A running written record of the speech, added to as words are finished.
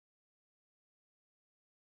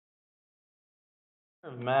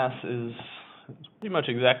Of mass is pretty much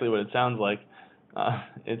exactly what it sounds like.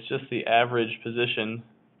 It's just the average position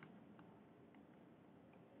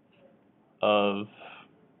of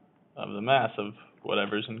the mass of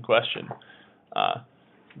whatever's in question. Uh,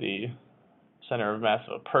 the center of mass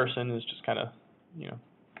of a person is just kind of, you know,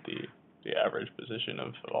 the the average position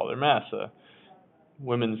of all their mass.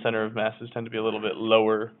 Women's center of masses tend to be a little bit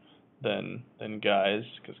lower than guys,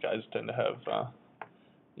 because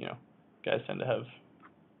you know, guys tend to have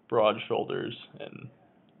broad shoulders and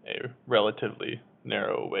a relatively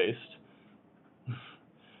narrow waist,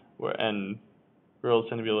 and girls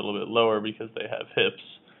tend to be a little bit lower because they have hips,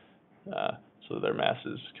 so their mass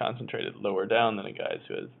is concentrated lower down than a guy's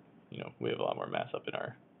who has, we have a lot more mass up in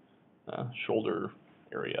our shoulder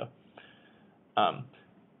area. Um,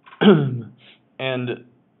 and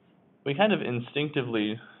we kind of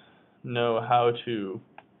instinctively know how to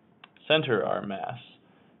center our mass.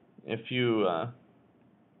 If you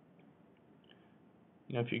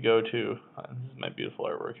if you go to this is my beautiful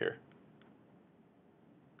artwork here.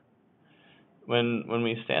 When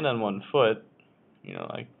we stand on one foot,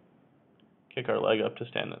 like kick our leg up to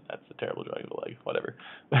stand. That's a terrible drawing of a leg. Whatever.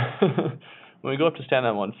 When we go up to stand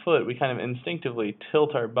on one foot, we kind of instinctively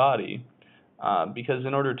tilt our body because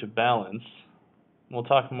in order to balance, we'll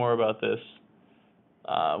talk more about this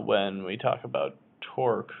when we talk about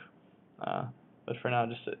torque. But for now,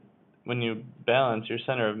 just when you balance, your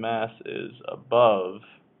center of mass is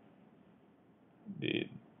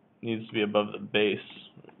needs to be above the base.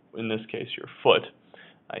 In this case, your foot.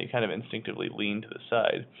 You kind of instinctively lean to the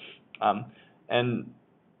side, and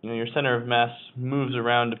your center of mass moves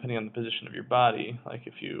around depending on the position of your body. Like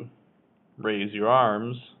if you raise your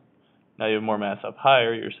arms, now you have more mass up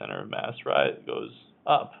higher. Your center of mass goes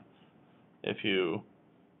up. If you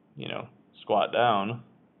squat down,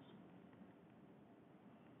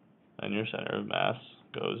 and your center of mass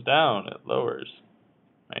goes down, it lowers,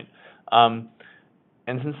 right?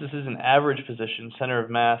 And since this is an average position, center of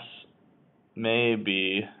mass may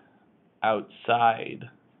be outside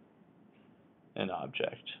an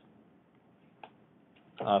object.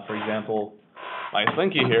 For example, my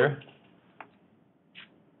slinky here,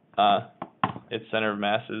 its center of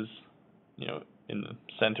mass is, in the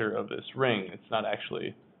center of this ring. It's not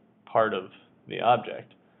actually part of the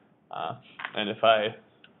object. And if I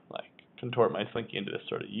contort my slinky into this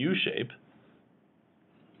sort of U shape,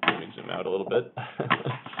 let me zoom out a little bit.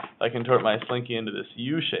 If I contort my slinky into this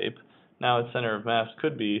U shape, now its center of mass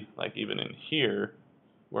could be even in here,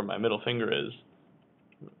 where my middle finger is,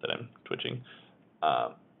 that I'm twitching,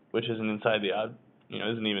 which isn't inside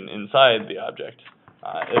isn't even inside the object.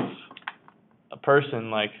 If a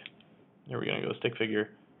person here we're gonna go stick figure.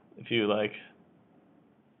 If you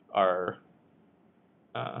are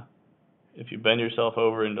if you bend yourself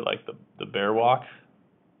over into the bear walk,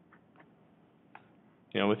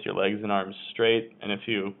 with your legs and arms straight, and if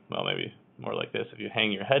you, maybe more like this, if you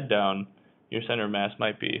hang your head down, your center of mass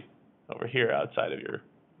might be over here outside of your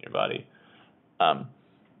body. So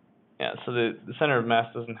the center of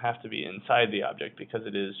mass doesn't have to be inside the object because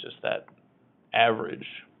it is just that average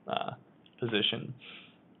position.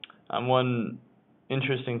 One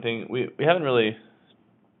interesting thing, we haven't really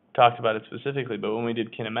talked about it specifically, but when we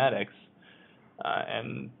did kinematics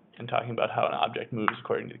and talking about how an object moves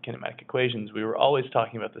according to the kinematic equations, we were always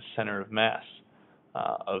talking about the center of mass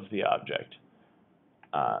of the object.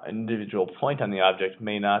 An individual point on the object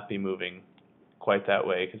may not be moving quite that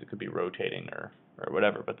way because it could be rotating or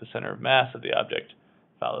whatever, but the center of mass of the object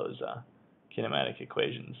follows kinematic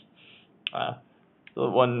equations. So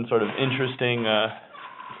one sort of interesting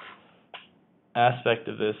aspect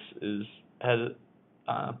of this has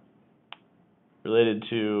related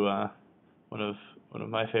to one of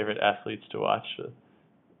my favorite athletes to watch,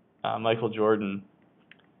 Michael Jordan,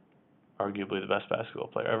 arguably the best basketball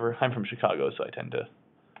player ever. I'm from Chicago, so I tend to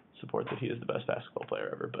support that he is the best basketball player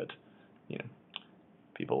ever, but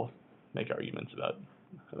people make arguments about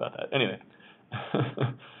that. Anyway,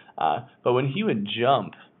 but when he would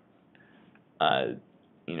jump,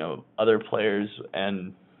 other players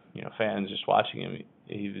and fans just watching him,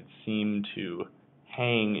 he would seem to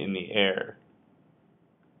hang in the air.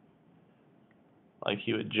 Like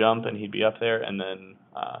he would jump and he'd be up there, and then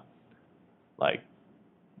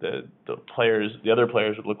the other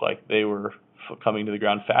players would look like they were coming to the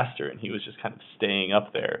ground faster, and he was just kind of staying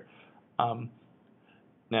up there.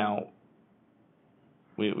 Now,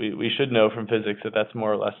 we should know from physics that that's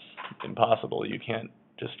more or less impossible. You can't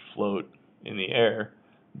just float in the air.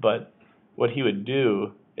 But what he would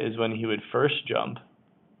do is when he would first jump,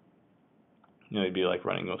 he'd be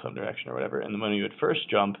running in some direction or whatever, and when he would first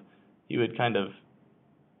jump, he would kind of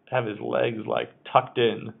have his legs like tucked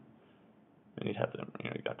in, and he'd have them, he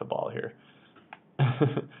got the ball here.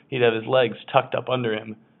 He'd have his legs tucked up under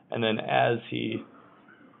him, and then as he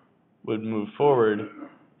would move forward,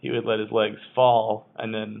 he would let his legs fall,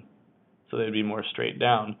 and then so they'd be more straight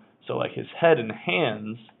down. So like his head and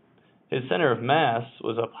hands, his center of mass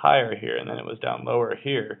was up higher here, and then it was down lower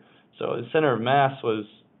here. So his center of mass was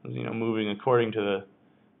moving according to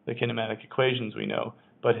the kinematic equations we know,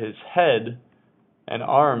 but his head and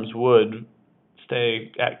arms would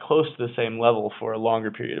stay at close to the same level for a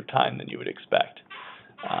longer period of time than you would expect,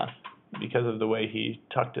 because of the way he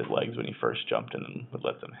tucked his legs when he first jumped and then would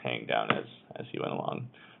let them hang down as he went along.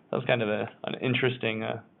 That was kind of an interesting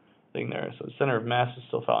thing there. So the center of mass is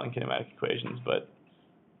still following kinematic equations, but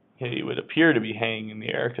he would appear to be hanging in the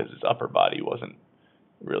air because his upper body wasn't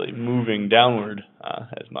really moving downward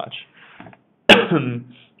as much.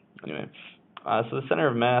 Anyway, so the center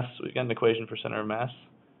of mass, we've got an equation for center of mass.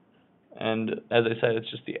 And as I said,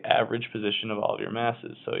 it's just the average position of all of your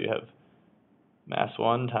masses. So you have mass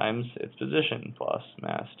 1 times its position plus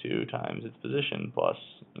mass 2 times its position plus,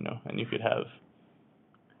 and you could have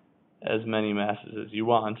as many masses as you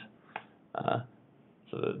want. So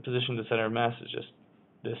the position to the center of mass is just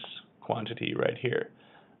this quantity right here.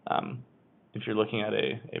 If you're looking at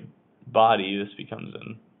a body, this becomes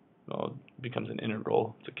an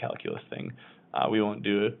integral. It's a calculus thing. We won't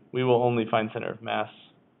do it. We will only find center of mass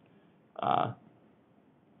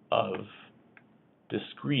of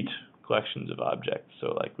discrete collections of objects. So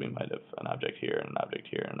like we might have an object here and an object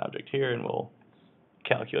here and an object here, and we'll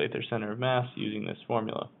calculate their center of mass using this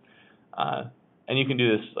formula. And you can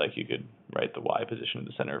do this, like you could write the y position of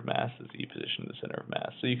the center of mass as the position of the center of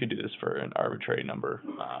mass. So you could do this for an arbitrary number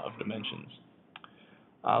of dimensions.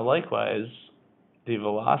 Likewise, the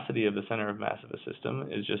velocity of the center of mass of a system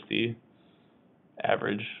is just the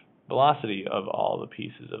average velocity of all the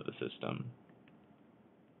pieces of the system.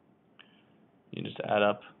 You just add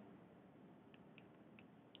up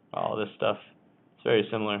all this stuff. It's very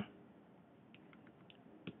similar,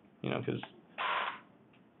 because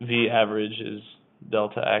V average is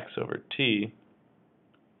delta x over t,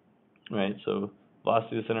 right? So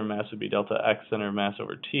velocity of the center of mass would be delta x center of mass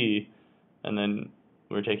over t, and then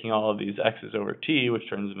we're taking all of these x's over t, which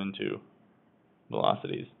turns them into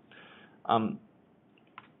velocities.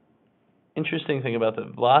 Interesting thing about the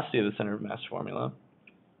velocity of the center of mass formula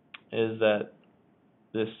is that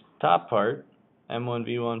this top part, m1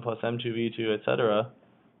 v1 plus m2 v2, etc.,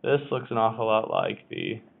 this looks an awful lot like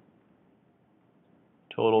the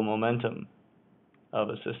total momentum of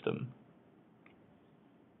a system.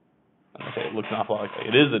 Okay, it looks an awful lot like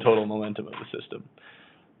it is the total momentum of the system.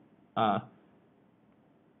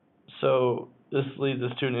 So this leads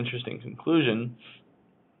us to an interesting conclusion.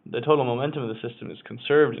 The total momentum of the system is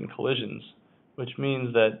conserved in collisions, which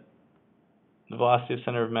means that the velocity of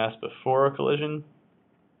center of mass before a collision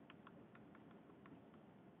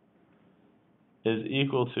is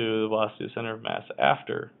equal to the velocity of center of mass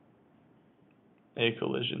after a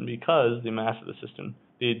collision, because the mass of the system,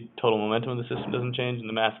 the total momentum of the system doesn't change, and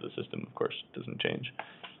the mass of the system, of course, doesn't change.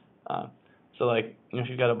 So like, if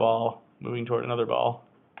you've got a ball moving toward another ball,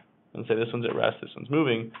 and say this one's at rest, this one's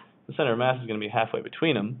moving, the center of mass is going to be halfway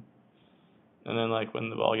between them. And then like when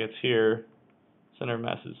the ball gets here, center of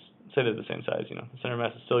mass is, say they're the same size, the center of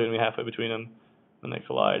mass is still going to be halfway between them. When they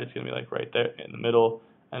collide, it's going to be like right there in the middle.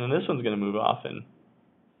 And then this one's going to move off, and,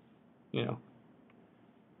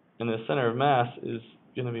 and the center of mass is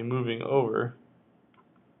going to be moving over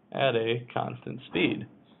at a constant speed.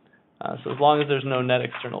 So as long as there's no net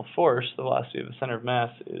external force, the velocity of the center of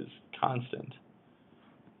mass is constant.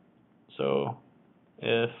 So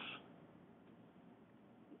if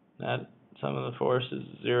that sum of the force is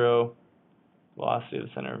 0, velocity of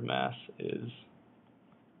the center of mass is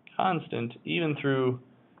constant, even through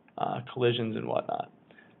collisions and whatnot.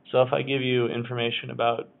 So if I give you information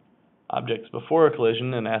about objects before a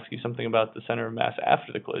collision and ask you something about the center of mass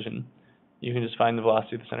after the collision, you can just find the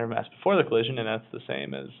velocity of the center of mass before the collision, and that's the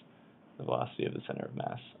same as the velocity of the center of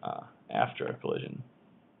mass after a collision.